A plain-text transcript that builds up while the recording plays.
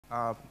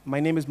My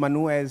name is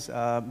Manu, as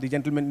the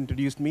gentleman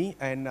introduced me,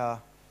 and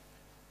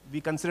we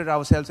consider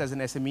ourselves as an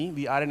SME.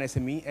 We are an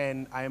SME,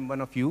 and I am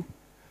one of you.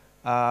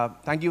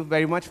 Thank you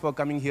very much for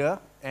coming here,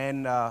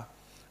 and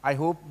I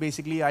hope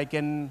basically I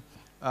can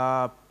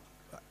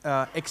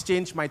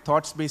exchange my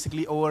thoughts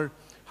basically over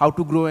how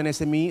to grow an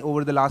SME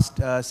over the last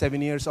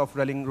 7 years of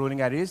running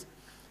rolling arrays,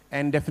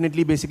 and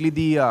definitely basically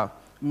the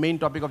main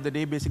topic of the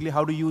day, basically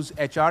how to use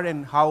HR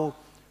and how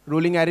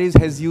rolling arrays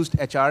has used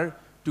HR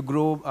to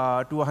grow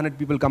to a 100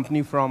 people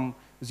company from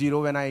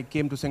zero when I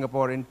came to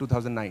Singapore in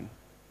 2009.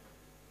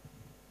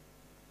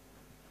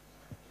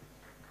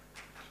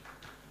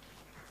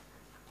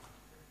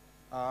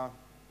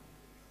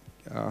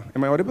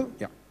 Am I audible?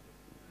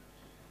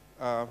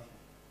 Yeah.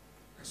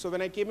 So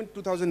when I came in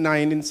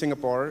 2009 in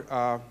Singapore,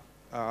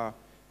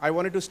 I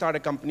wanted to start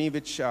a company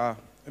which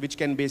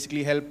can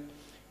basically help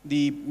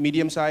the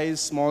medium-sized,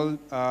 small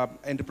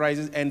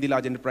enterprises and the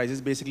large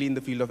enterprises basically in the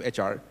field of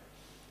HR.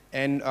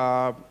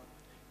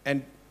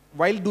 And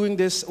while doing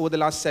this over the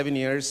last 7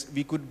 years,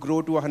 we could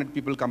grow to a 100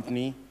 people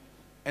company.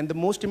 And the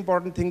most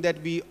important thing that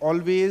we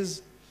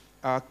always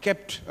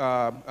kept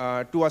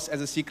to us as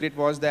a secret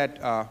was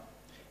that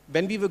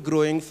when we were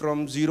growing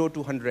from 0 to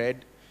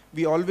 100,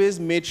 we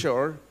always made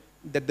sure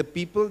that the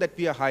people that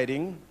we are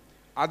hiring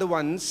are the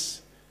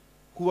ones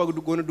who are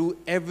going to do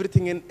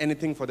everything and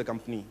anything for the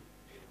company.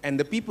 And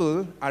the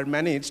people are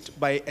managed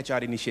by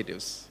HR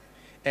initiatives.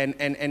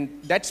 And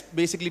that's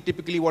basically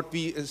typically what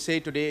we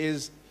say today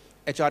is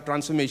HR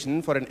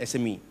transformation for an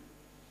SME.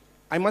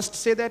 I must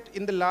say that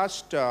in the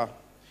last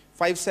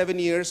 5-7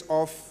 years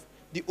of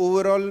the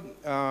overall,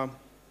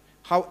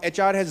 how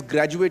HR has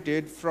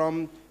graduated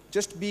from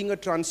just being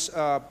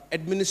a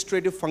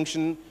administrative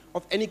function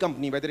of any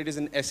company, whether it is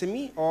an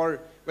SME or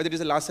whether it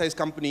is a large-size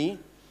company,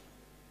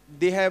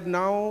 they have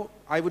now,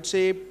 I would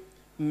say,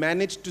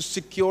 managed to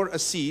secure a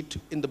seat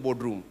in the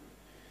boardroom.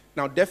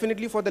 Now,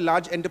 definitely for the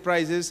large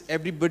enterprises,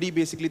 everybody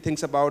basically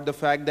thinks about the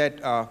fact that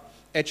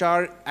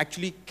HR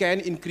actually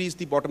can increase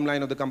the bottom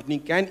line of the company,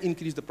 can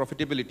increase the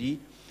profitability,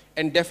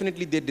 and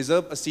definitely they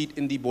deserve a seat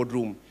in the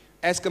boardroom,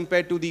 as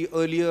compared to the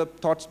earlier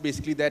thoughts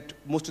basically that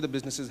most of the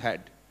businesses had.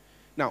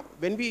 Now,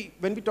 when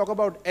we talk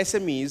about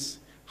SMEs,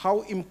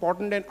 how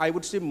important, and I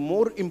would say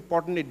more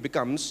important it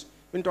becomes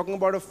when talking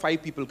about a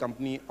 5 people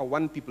company, a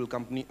 1 people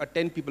company, a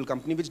 10 people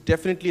company, which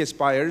definitely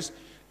aspires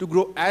to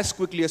grow as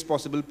quickly as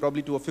possible,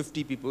 probably to a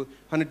 50 people,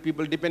 100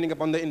 people, depending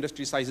upon the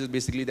industry sizes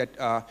basically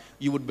that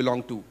you would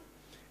belong to.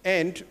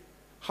 And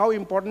how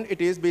important it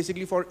is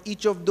basically for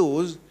each of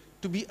those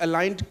to be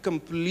aligned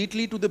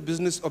completely to the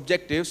business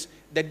objectives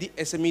that the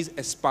SMEs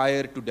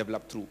aspire to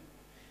develop through.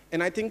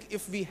 And I think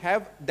if we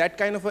have that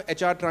kind of a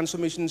HR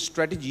transformation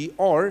strategy,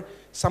 or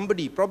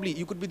somebody, probably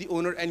you could be the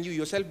owner and you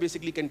yourself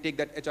basically can take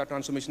that HR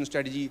transformation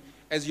strategy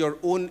as your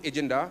own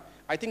agenda,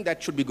 I think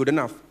that should be good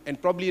enough.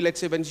 And probably, let's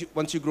say,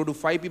 once you grow to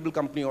 5 people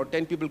company or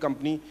 10 people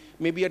company,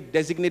 maybe a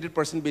designated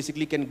person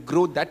basically can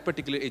grow that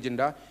particular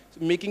agenda,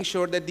 making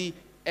sure that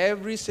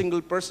every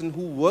single person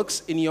who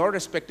works in your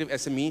respective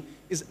SME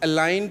is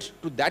aligned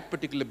to that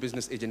particular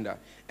business agenda.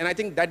 And I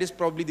think that is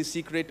probably the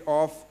secret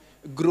of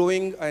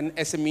growing an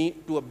SME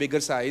to a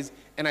bigger size,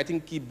 and I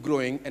think keep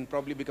growing and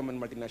probably become a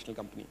multinational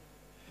company.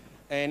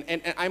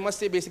 And I must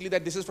say basically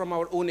that this is from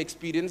our own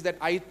experience that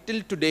I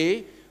till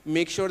today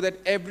make sure that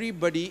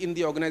everybody in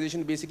the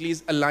organization basically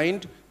is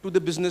aligned to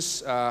the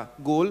business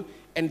goal,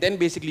 and then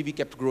basically we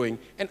kept growing.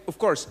 And of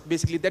course,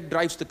 basically that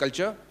drives the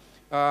culture.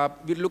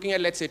 We're looking at,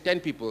 let's say,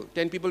 10 people.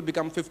 10 people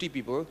become 50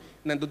 people.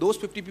 And then those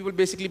 50 people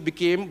basically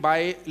became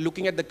by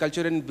looking at the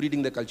culture and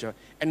breeding the culture.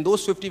 And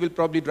those 50 will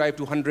probably drive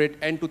to 100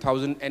 and to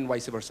 1,000 and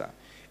vice versa.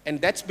 And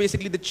that's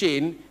basically the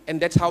chain, and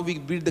that's how we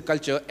breed the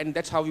culture, and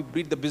that's how we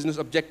breed the business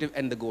objective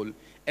and the goal.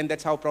 And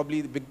that's how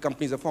probably the big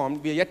companies are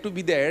formed. We are yet to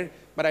be there,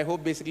 but I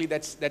hope basically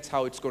that's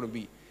how it's going to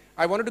be.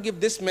 I wanted to give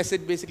this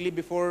message basically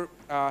before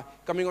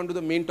coming on to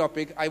the main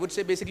topic. I would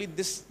say basically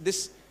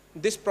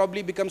this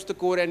probably becomes the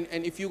core, and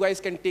if you guys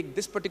can take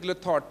this particular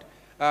thought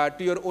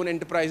to your own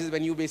enterprises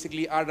when you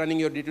basically are running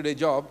your day-to-day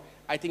job,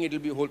 I think it will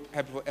be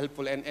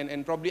helpful,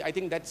 and probably I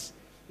think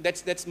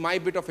that's my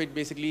bit of it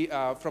basically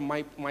from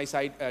my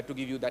side to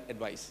give you that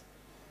advice.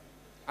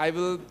 I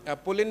will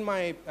pull in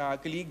my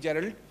colleague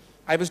Gerald.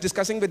 I was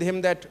discussing with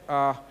him that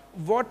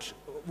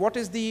what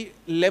is the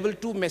level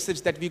 2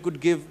 message that we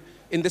could give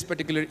in this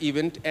particular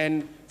event,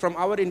 and from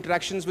our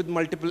interactions with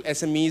multiple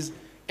SMEs,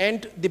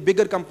 and the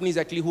bigger companies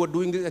actually who are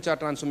doing this HR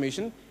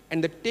transformation,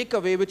 and the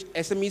takeaway which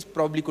SMEs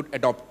probably could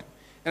adopt.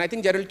 And I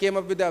think Gerald came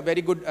up with a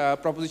very good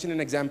proposition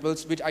and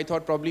examples, which I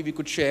thought probably we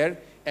could share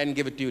and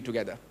give it to you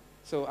together.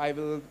 So I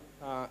will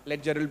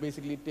let Gerald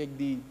basically take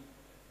the,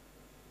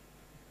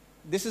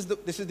 this is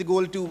the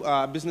goal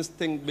to business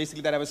thing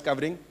basically that I was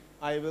covering.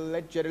 I will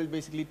let Gerald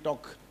basically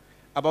talk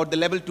about the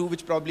level 2,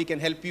 which probably can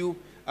help you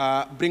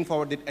bring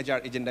forward the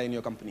HR agenda in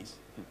your companies.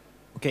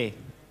 Okay.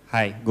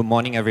 Hi. Good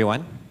morning,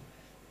 everyone.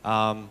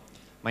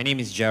 My name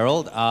is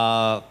Gerald.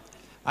 I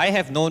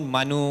have known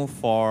Manu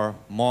for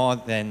more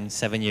than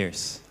 7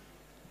 years.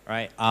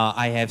 Right?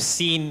 I have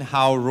seen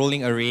how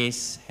rolling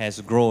arrays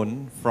has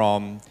grown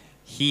from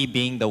he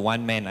being the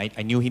one man,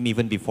 I knew him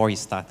even before he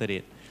started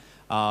it,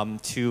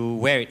 to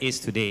where it is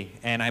today.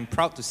 And I'm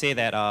proud to say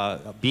that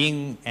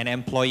being an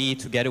employee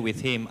together with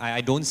him,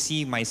 I don't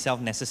see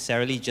myself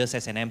necessarily just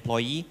as an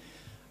employee.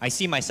 I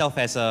see myself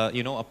as a,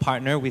 a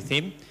partner with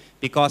him,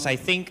 because I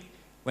think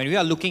when we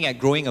are looking at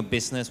growing a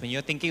business, when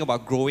you're thinking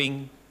about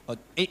growing,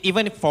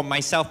 even for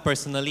myself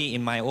personally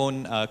in my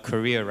own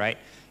career, right?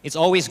 It's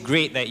always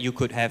great that you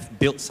could have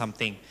built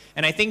something.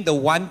 And I think the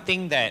one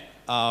thing that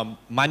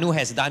Manu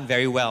has done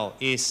very well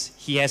is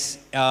he has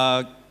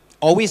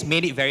always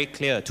made it very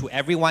clear to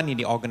everyone in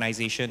the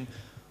organization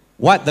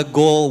what the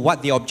goal,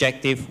 what the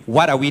objective,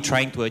 what are we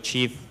trying to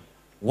achieve,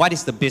 what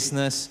is the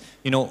business,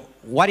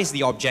 what is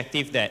the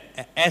objective that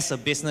as a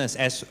business,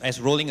 as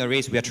Rolling a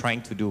Race, we are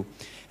trying to do.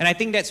 And I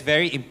think that's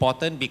very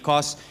important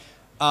because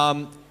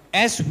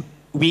as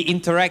we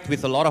interact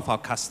with a lot of our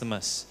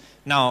customers,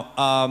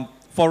 now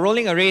for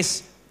Rolling a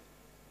Race,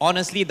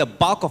 honestly, the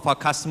bulk of our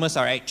customers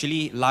are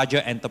actually larger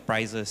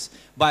enterprises.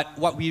 But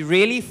what we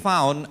really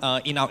found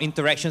in our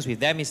interactions with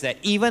them is that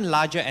even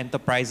larger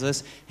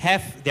enterprises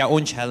have their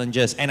own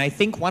challenges. And I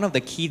think one of the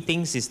key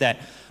things is that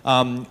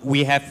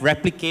we have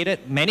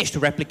managed to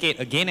replicate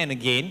again and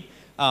again,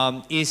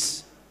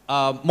 is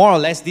more or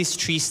less these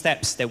 3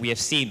 steps that we have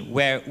seen,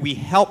 where we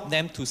help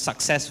them to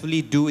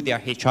successfully do their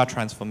HR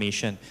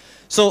transformation.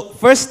 So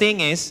first thing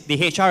is, the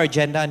HR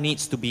agenda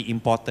needs to be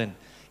important.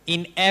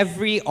 In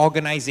every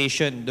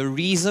organization, the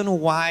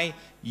reason why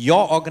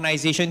your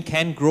organization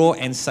can grow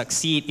and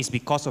succeed is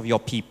because of your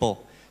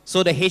people.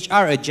 So the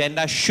HR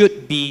agenda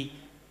should be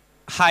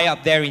high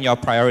up there in your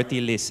priority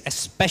list,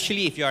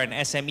 especially if you're an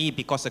SME,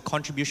 because the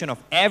contribution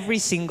of every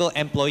single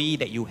employee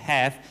that you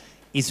have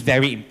is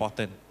very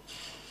important.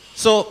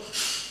 So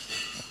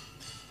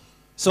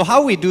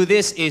how we do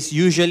this is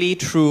usually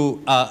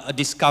through a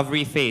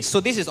discovery phase. So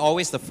this is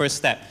always the first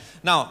step.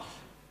 Now,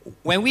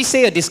 when we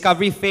say a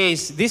discovery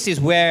phase, this is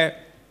where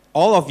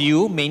all of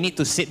you may need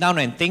to sit down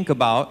and think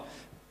about,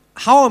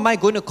 how am I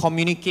going to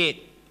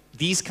communicate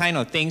these kind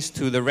of things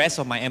to the rest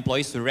of my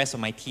employees, to the rest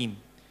of my team?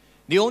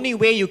 The only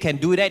way you can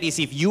do that is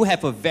if you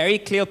have a very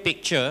clear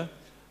picture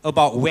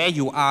about where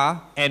you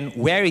are and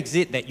where is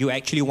it that you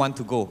actually want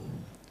to go.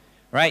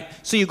 Right?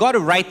 So you got to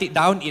write it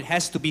down. It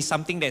has to be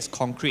something that's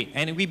concrete.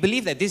 And we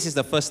believe that this is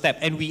the first step.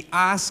 And we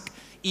ask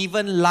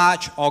even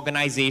large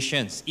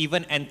organizations,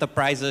 even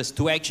enterprises,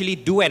 to actually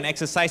do an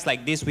exercise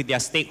like this with their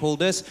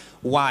stakeholders.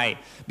 Why?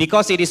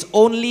 Because it is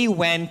only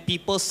when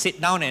people sit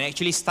down and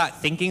actually start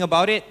thinking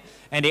about it,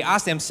 and they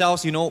ask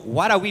themselves,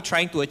 what are we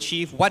trying to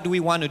achieve? What do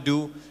we want to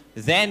do?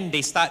 Then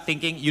they start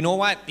thinking, you know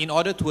what? In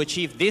order to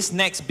achieve this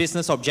next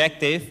business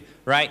objective,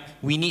 right,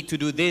 we need to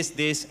do this,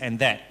 this, and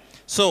that.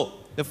 So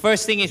the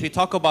first thing is we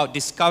talk about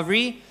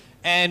discovery,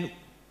 and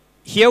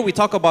here we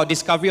talk about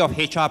discovery of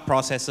HR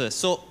processes.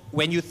 So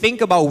when you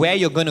think about where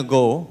you're going to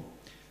go,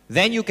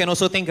 then you can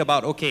also think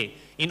about, okay,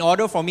 in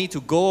order for me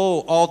to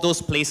go all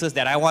those places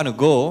that I want to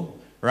go,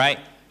 right,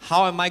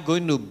 how am I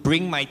going to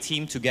bring my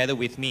team together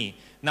with me?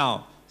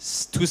 Now,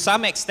 to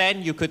some extent,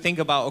 you could think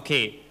about,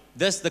 okay,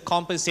 does the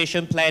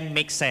compensation plan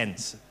make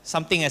sense?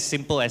 Something as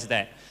simple as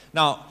that.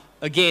 Now,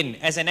 again,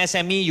 as an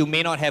SME, you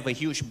may not have a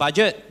huge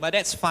budget, but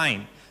that's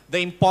fine. The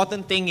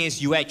important thing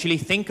is you actually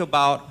think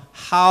about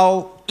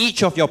how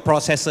each of your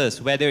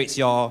processes, whether it's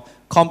your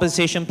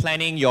compensation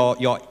planning,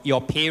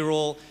 your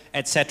payroll,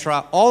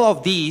 etc., all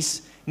of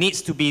these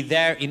needs to be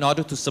there in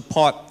order to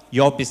support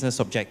your business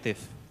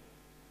objective.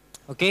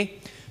 Okay?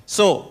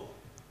 So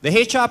the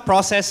HR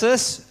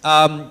processes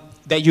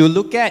that you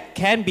look at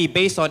can be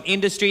based on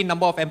industry,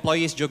 number of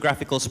employees,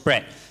 geographical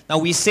spread. Now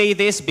we say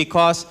this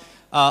because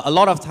a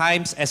lot of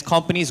times as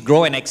companies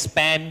grow and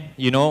expand,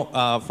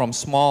 from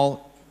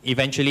small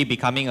eventually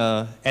becoming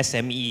a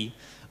SME,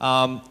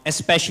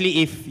 especially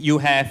if you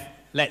have,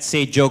 let's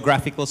say,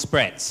 geographical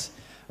spreads,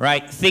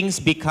 right? Things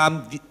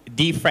become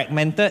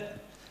defragmented,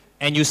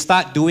 and you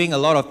start doing a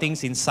lot of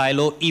things in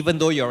silo, even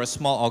though you're a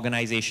small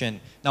organization.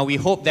 Now, we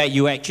hope that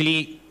you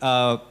actually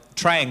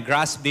try and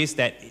grasp this,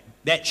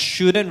 that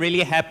shouldn't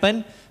really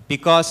happen,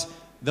 because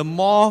the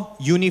more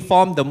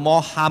uniform, the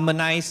more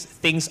harmonized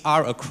things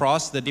are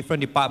across the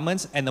different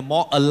departments, and the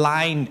more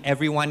aligned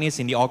everyone is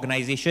in the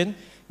organization,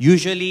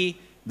 usually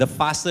the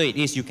faster it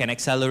is you can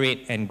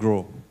accelerate and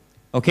grow.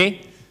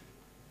 Okay?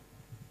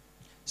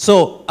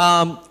 So,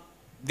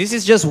 this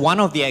is just one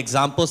of the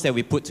examples that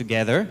we put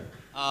together.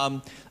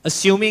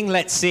 Assuming,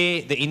 let's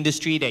say, the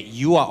industry that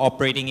you are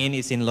operating in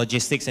is in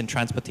logistics and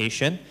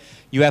transportation,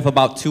 you have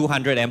about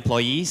 200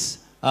 employees,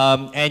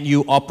 and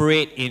you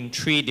operate in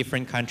 3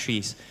 different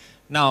countries.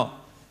 Now,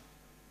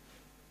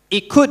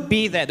 it could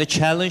be that the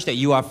challenge that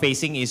you are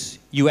facing is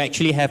you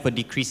actually have a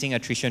decreasing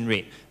attrition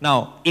rate.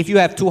 Now, if you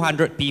have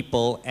 200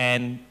 people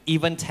and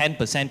even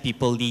 10%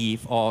 people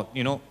leave, or,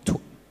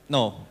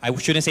 no, I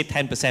shouldn't say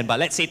 10%, but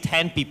let's say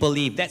 10 people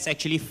leave, that's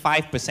actually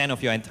 5%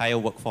 of your entire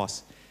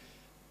workforce.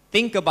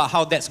 Think about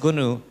how that's going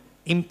to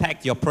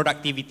impact your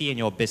productivity and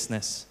your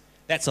business.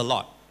 That's a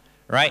lot,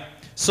 right?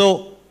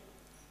 So,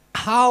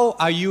 how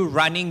are you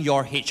running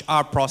your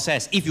HR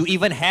process? If you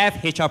even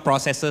have HR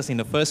processes in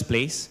the first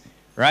place,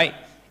 right?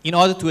 in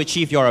order to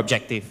achieve your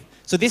objective.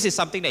 So this is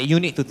something that you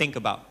need to think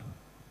about.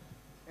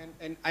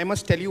 And I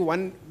must tell you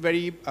one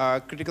very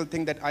critical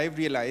thing that I've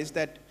realized,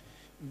 that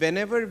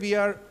whenever we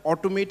are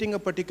automating a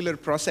particular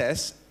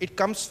process, it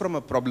comes from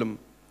a problem.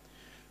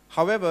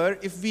 However,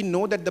 if we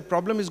know that the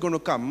problem is going to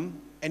come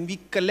and we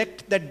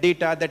collect that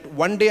data that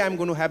one day I'm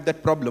going to have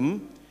that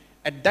problem,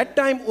 at that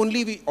time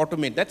only we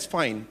automate. That's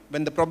fine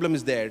when the problem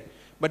is there.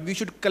 But we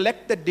should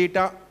collect the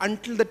data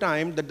until the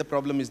time that the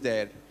problem is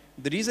there.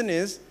 The reason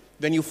is,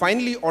 when you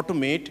finally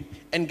automate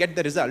and get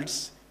the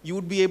results, you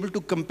would be able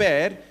to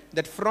compare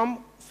that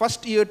from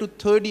first year to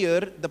third year,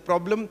 the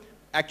problem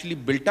actually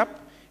built up,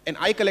 and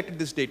I collected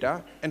this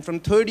data, and from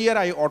third year,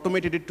 I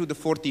automated it to the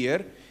fourth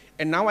year,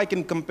 and now I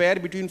can compare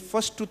between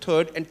first to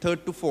third and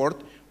third to fourth,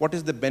 what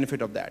is the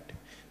benefit of that.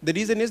 The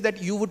reason is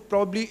that you would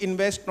probably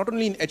invest not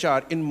only in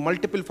HR, in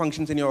multiple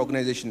functions in your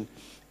organization.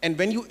 And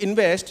when you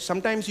invest,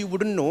 sometimes you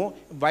wouldn't know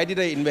why did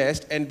I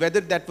invest and whether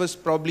that was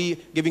probably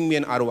giving me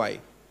an ROI.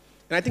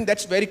 And I think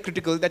that's very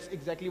critical. That's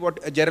exactly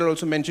what Gerald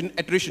also mentioned,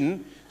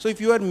 attrition. So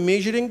if you are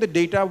measuring the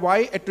data,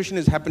 why attrition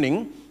is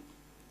happening,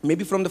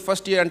 maybe from the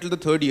first year until the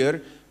third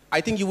year, I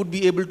think you would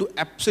be able to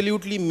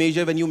absolutely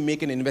measure when you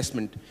make an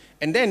investment.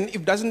 And then if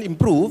it doesn't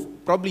improve,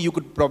 probably you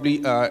could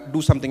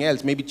do something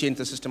else, maybe change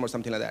the system or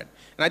something like that.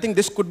 And I think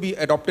this could be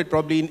adopted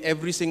probably in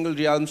every single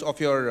realms of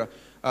your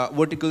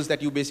verticals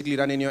that you basically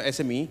run in your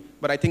SME.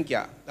 But I think,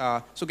 yeah,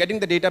 so getting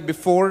the data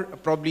before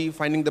probably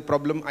finding the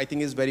problem, I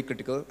think is very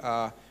critical,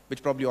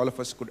 which probably all of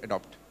us could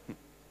adopt.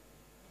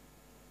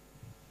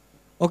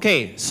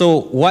 Okay,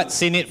 so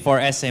what's in it for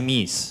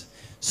SMEs?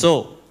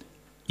 So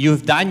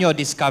you've done your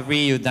discovery,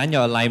 you've done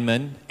your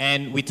alignment,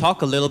 and we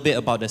talk a little bit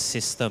about the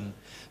system.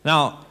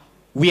 Now,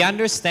 we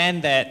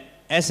understand that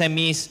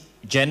SMEs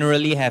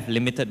generally have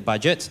limited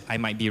budgets. I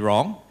might be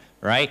wrong,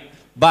 right?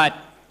 But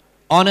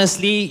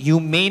honestly, you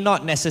may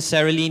not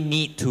necessarily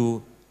need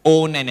to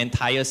own an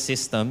entire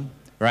system,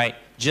 right?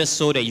 Just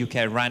so that you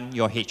can run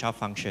your HR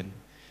function.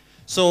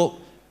 So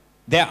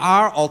there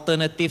are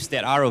alternatives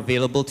that are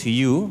available to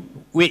you,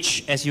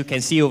 which, as you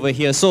can see over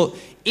here, so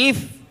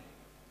if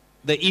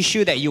the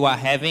issue that you are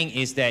having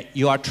is that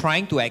you are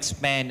trying to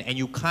expand and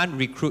you can't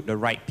recruit the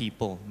right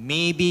people,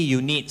 maybe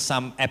you need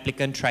some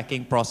applicant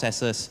tracking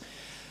processes.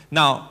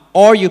 Now,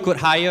 or you could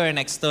hire an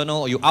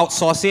external, or you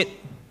outsource it,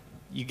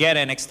 you get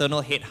an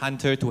external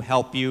headhunter to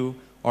help you,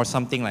 or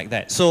something like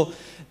that. So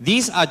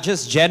these are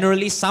just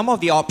generally some of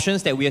the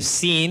options that we have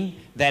seen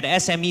that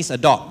SMEs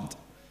adopt,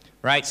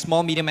 right?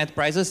 Small, medium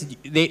enterprises,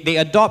 they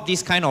adopt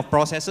these kind of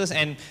processes,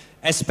 and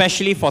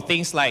especially for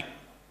things like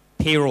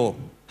payroll.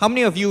 How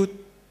many of you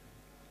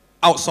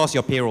outsource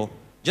your payroll?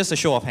 Just a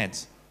show of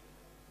hands.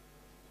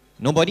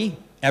 Nobody?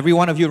 Every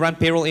one of you run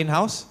payroll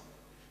in-house?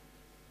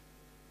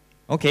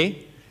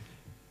 Okay.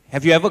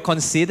 Have you ever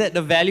considered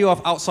the value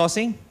of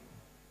outsourcing?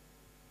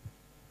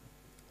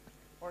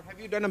 Or have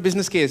you done a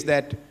business case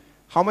that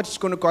how much it's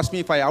going to cost me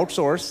if I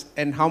outsource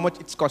and how much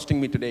it's costing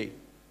me today,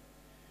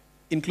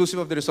 inclusive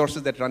of the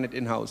resources that run it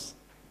in-house?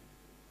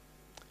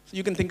 So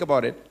you can think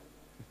about it.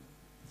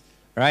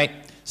 Right.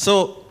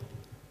 So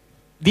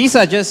these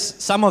are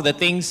just some of the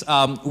things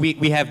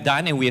we have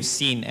done and we have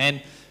seen.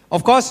 And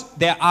of course,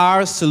 there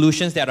are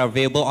solutions that are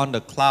available on the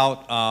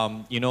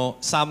cloud, you know,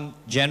 some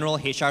general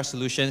HR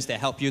solutions that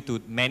help you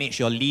to manage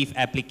your leave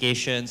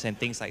applications and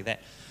things like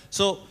that.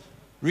 So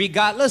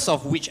regardless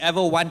of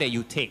whichever one that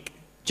you take,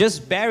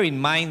 just bear in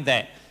mind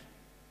that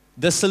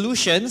the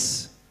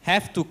solutions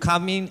have to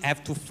come in,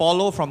 have to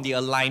follow from the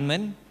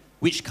alignment,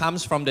 which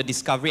comes from the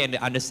discovery and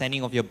the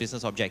understanding of your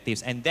business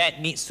objectives. And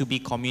that needs to be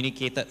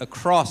communicated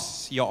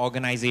across your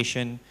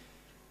organization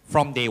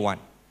from day one,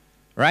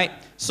 right?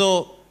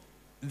 So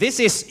this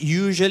is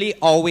usually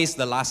always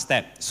the last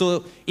step.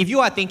 So if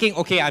you are thinking,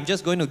 okay, I'm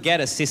just going to get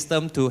a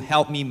system to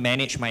help me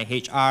manage my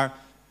HR,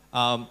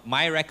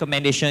 my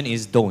recommendation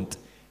is don't.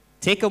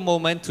 Take a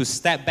moment to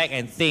step back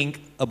and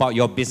think about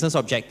your business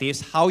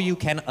objectives, how you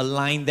can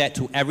align that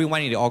to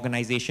everyone in the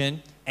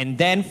organization, and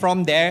then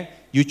from there,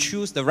 you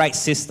choose the right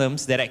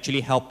systems that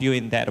actually help you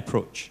in that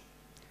approach,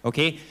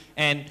 okay?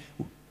 And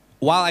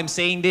while I'm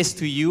saying this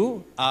to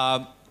you,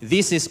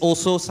 this is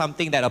also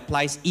something that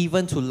applies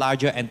even to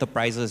larger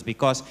enterprises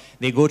because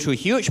they go through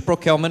huge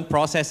procurement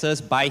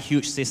processes, buy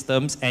huge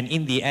systems, and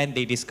in the end,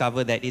 they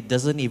discover that it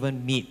doesn't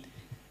even meet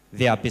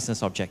their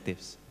business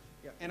objectives.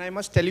 Yeah, and I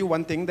must tell you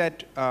one thing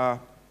that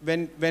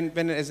when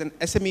as an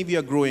SME we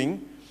are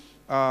growing,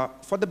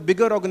 for the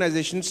bigger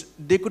organizations,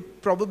 they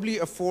could probably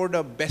afford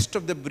a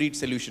best-of-the-breed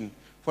solution.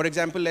 For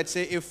example, let's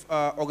say if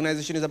an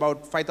organization is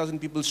about 5,000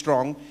 people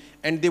strong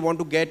and they want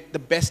to get the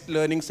best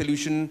learning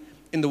solution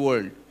in the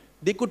world,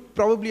 they could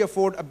probably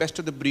afford a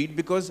best-of-the-breed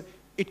because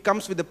it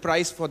comes with a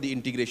price for the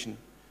integration.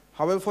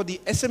 However, for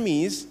the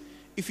SMEs,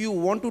 if you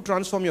want to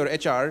transform your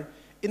HR,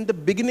 in the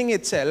beginning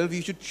itself,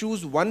 you should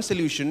choose one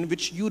solution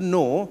which you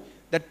know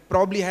that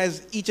probably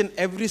has each and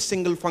every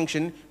single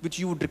function which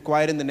you would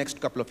require in the next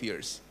couple of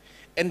years.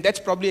 And that's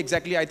probably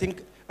exactly, I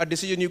think, a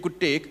decision you could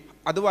take.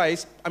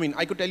 Otherwise, I mean,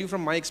 I could tell you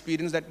from my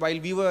experience that while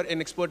we were an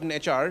expert in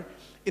HR,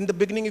 in the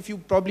beginning, if you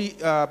probably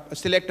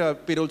select a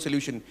payroll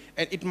solution,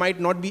 and it might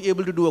not be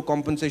able to do a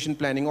compensation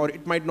planning, or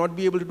it might not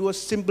be able to do a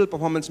simple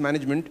performance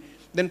management,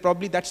 then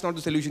probably that's not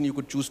the solution you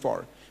could choose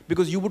for.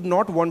 Because you would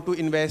not want to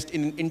invest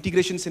in an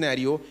integration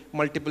scenario,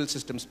 multiple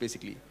systems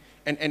basically.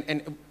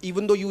 And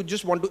even though you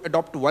just want to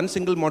adopt one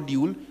single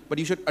module, but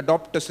you should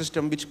adopt a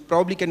system which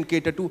probably can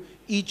cater to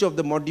each of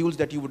the modules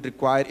that you would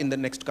require in the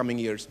next coming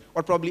years,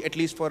 or probably at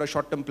least for a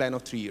short-term plan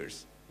of 3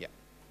 years. Yeah.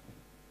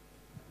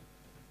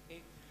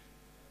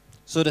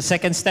 So the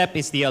second step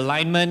is the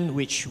alignment,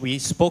 which we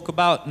spoke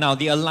about. Now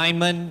the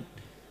alignment,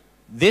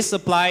 this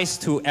applies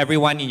to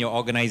everyone in your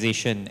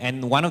organization.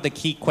 And one of the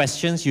key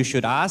questions you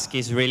should ask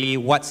is really,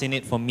 what's in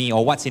it for me,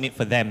 or what's in it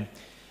for them?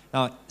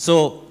 Now,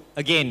 so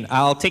again,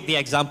 I'll take the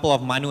example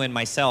of Manu and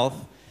myself,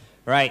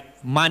 right?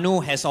 Manu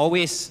has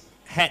always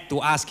had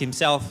to ask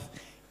himself,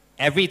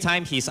 every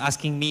time he's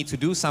asking me to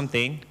do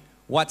something,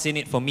 what's in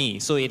it for me?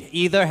 So it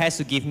either has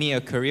to give me a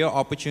career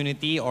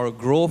opportunity or a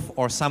growth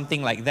or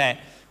something like that,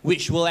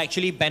 which will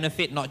actually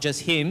benefit not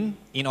just him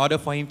in order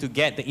for him to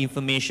get the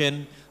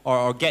information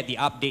or get the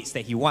updates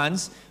that he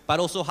wants, but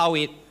also how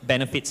it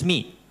benefits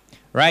me,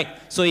 right?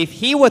 So if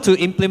he were to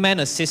implement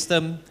a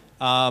system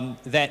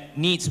that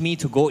needs me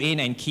to go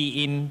in and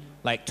key in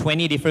like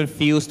 20 different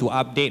fields to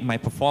update my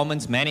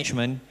performance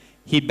management,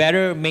 he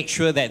better make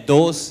sure that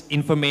those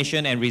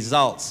information and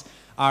results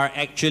are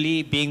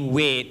actually being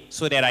weighed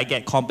so that I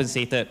get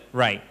compensated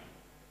right.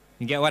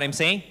 You get what I'm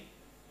saying?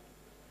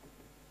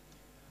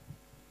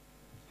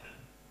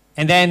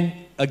 And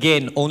then,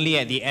 again, only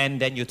at the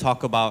end, then you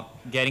talk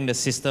about getting the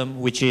system,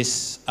 which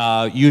is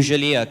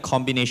usually a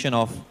combination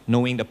of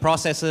knowing the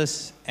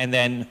processes and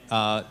then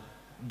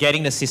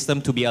getting the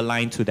system to be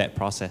aligned to that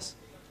process.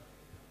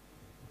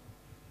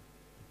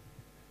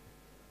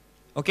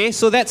 Okay,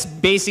 so that's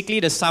basically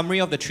the summary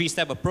of the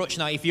three-step approach.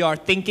 Now, if you are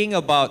thinking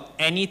about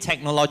any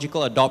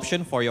technological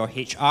adoption for your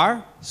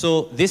HR,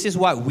 so this is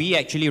what we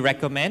actually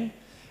recommend.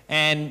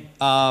 And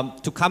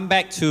to come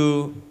back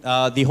to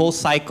the whole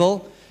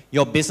cycle,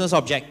 your business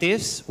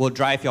objectives will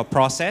drive your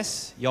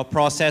process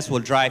will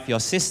drive your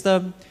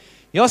system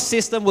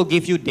will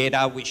give you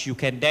data which you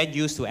can then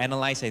use to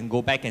analyze and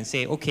go back and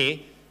say,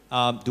 okay,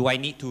 do I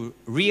need to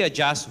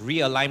readjust,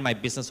 realign my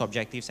business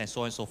objectives, and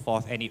so on and so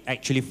forth, and it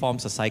actually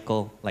forms a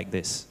cycle like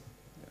this.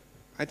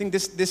 I think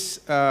this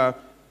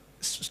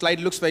slide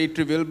looks very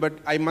trivial, but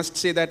I must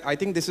say that I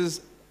think this is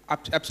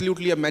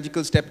absolutely a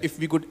magical step if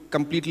we could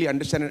completely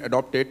understand and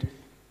adopt it,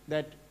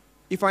 that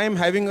if I am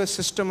having a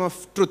system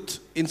of truth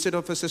instead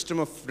of a system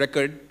of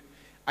record,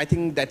 I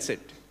think that's it.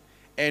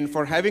 And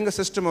for having a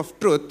system of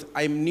truth,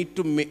 I need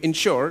to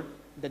ensure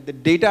that the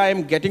data I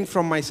am getting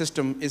from my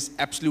system is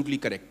absolutely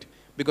correct.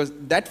 Because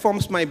that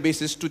forms my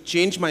basis to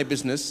change my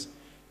business,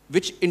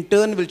 which in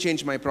turn will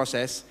change my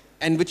process,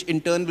 and which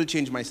in turn will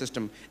change my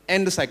system.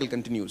 And the cycle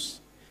continues.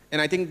 And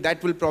I think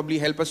that will probably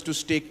help us to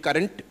stay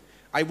current.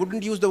 I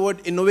wouldn't use the word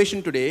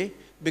innovation today,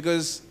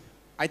 because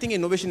I think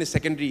innovation is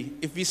secondary.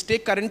 If we stay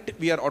current,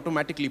 we are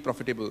automatically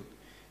profitable.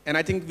 And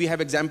I think we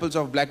have examples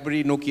of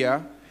BlackBerry,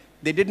 Nokia.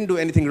 They didn't do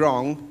anything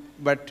wrong,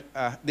 but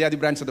they are the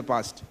brands of the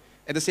past.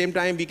 At the same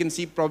time, we can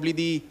see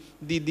probably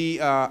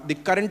the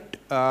current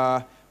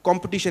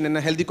competition and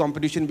a healthy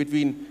competition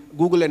between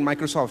Google and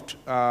Microsoft,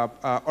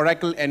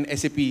 Oracle and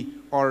SAP,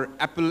 or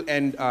Apple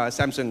and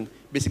Samsung,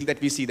 basically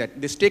that we see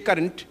that. They stay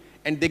current,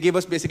 and they give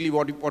us basically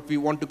what we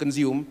want to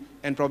consume,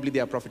 and probably they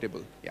are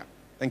profitable. Yeah.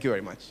 Thank you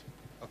very much.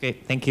 Okay,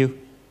 thank you.